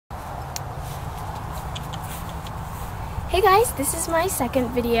Hey guys, this is my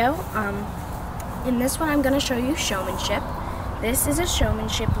second video. In this one I'm going to show you Showmanship. This is a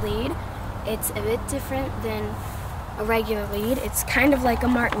Showmanship lead. It's a bit different than a regular lead. It's kind of like a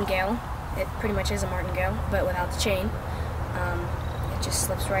martingale. It pretty much is a martingale, but without the chain. It just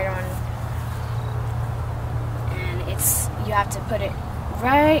slips right on, and you have to put it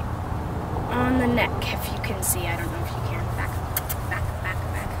right on the neck, if you can see. I don't know if you can. Back.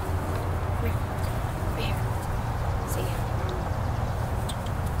 Come here. Right here. See?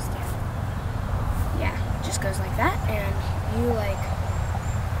 Stand. Yeah, it just goes like that, and you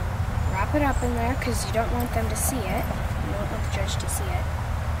wrap it up in there because you don't want them to see it. You don't want the judge to see it.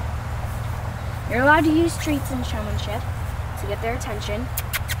 You're allowed to use treats in Showmanship to get their attention.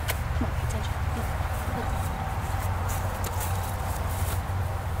 Come on, pay attention.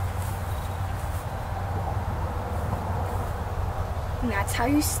 And that's how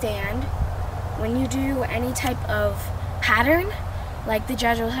you stand when you do any type of pattern. Like the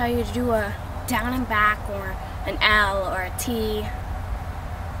judge will tell you to do a down and back or an L or a T.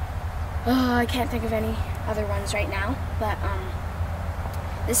 Oh, I can't think of any other ones right now, but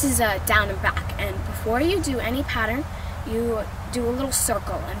this is a down and back. And before you do any pattern, you do a little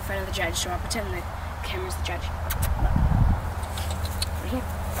circle in front of the judge. So I'll pretend the camera's the judge. Look. Right here.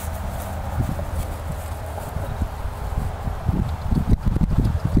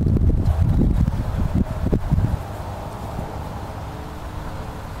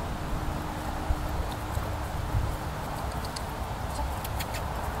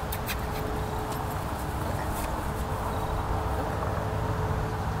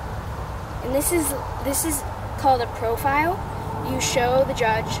 And this is called a profile. You show the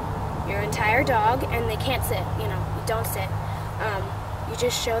judge your entire dog, and they can't sit. You don't sit. You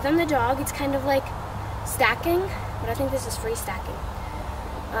just show them the dog. It's kind of like stacking, but I think this is free stacking.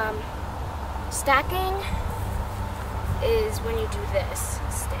 Stacking is when you do this.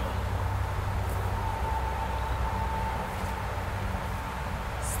 Stay.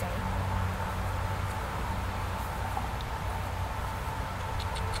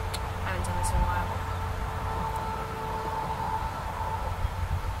 I haven't done this in a while.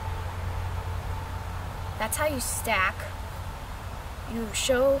 That's how you stack. You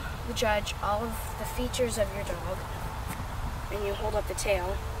show the judge all of the features of your dog, and you hold up the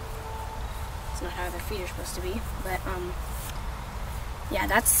tail. It's not how their feet are supposed to be, but yeah,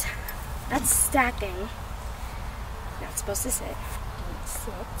 that's stacking. Not supposed to sit. Don't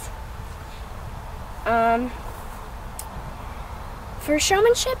sit. For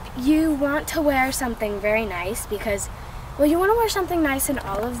Showmanship, you want to wear something very nice because, well, you want to wear something nice in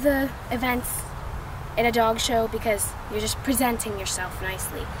all of the events in a dog show because you're just presenting yourself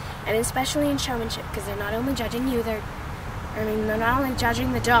nicely. And especially in Showmanship, because they're not only judging you, they're not only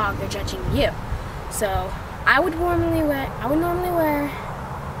judging the dog, they're judging you. So I would normally wear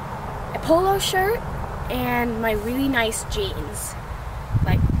a polo shirt and my really nice jeans.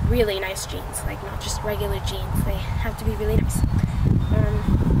 Like really nice jeans, like not just regular jeans. They have to be really nice.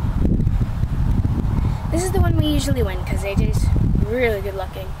 This is the one we usually win because AJ's really good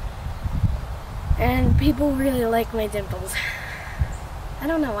looking. And people really like my dimples. I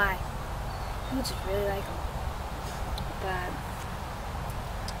don't know why. People just really like them. But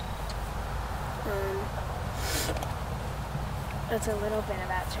that's a little bit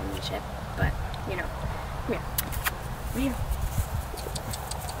about Showmanship. But, come here. Come here.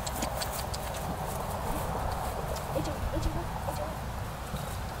 AJ.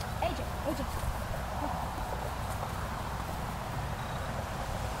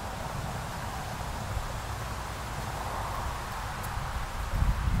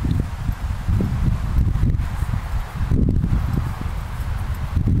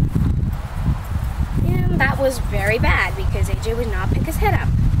 And that was very bad because AJ would not pick his head up.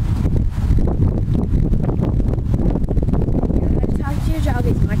 You're allowed to talk to your dog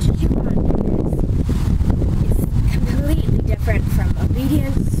as much as you want because it's completely different from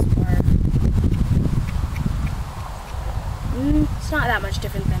obedience or it's not that much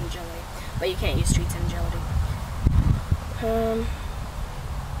different than agility, but you can't use treats in agility.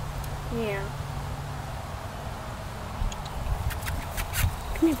 Yeah.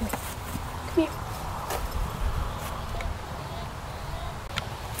 Come here, boy. Come here.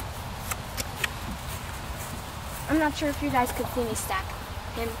 I'm not sure if you guys could see me stack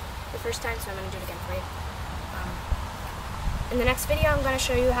him the first time, so I'm going to do it again for you. In the next video, I'm going to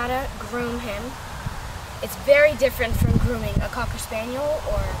show you how to groom him. It's very different from grooming a Cocker Spaniel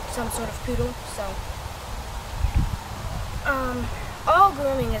or some sort of poodle, so all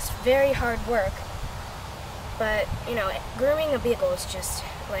grooming is very hard work, but grooming a beagle is just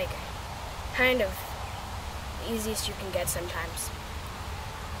like kind of the easiest you can get sometimes.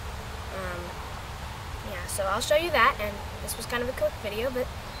 Yeah, so I'll show you that, and this was kind of a quick video, but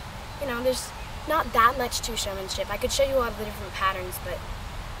you know, there's not that much to showmanship. I could show you all of the different patterns, but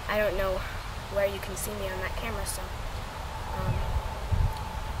I don't know where you can see me on that camera, so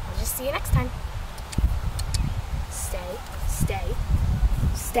I'll just see you next time. Stay, stay,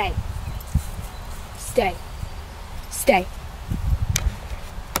 stay, stay, stay.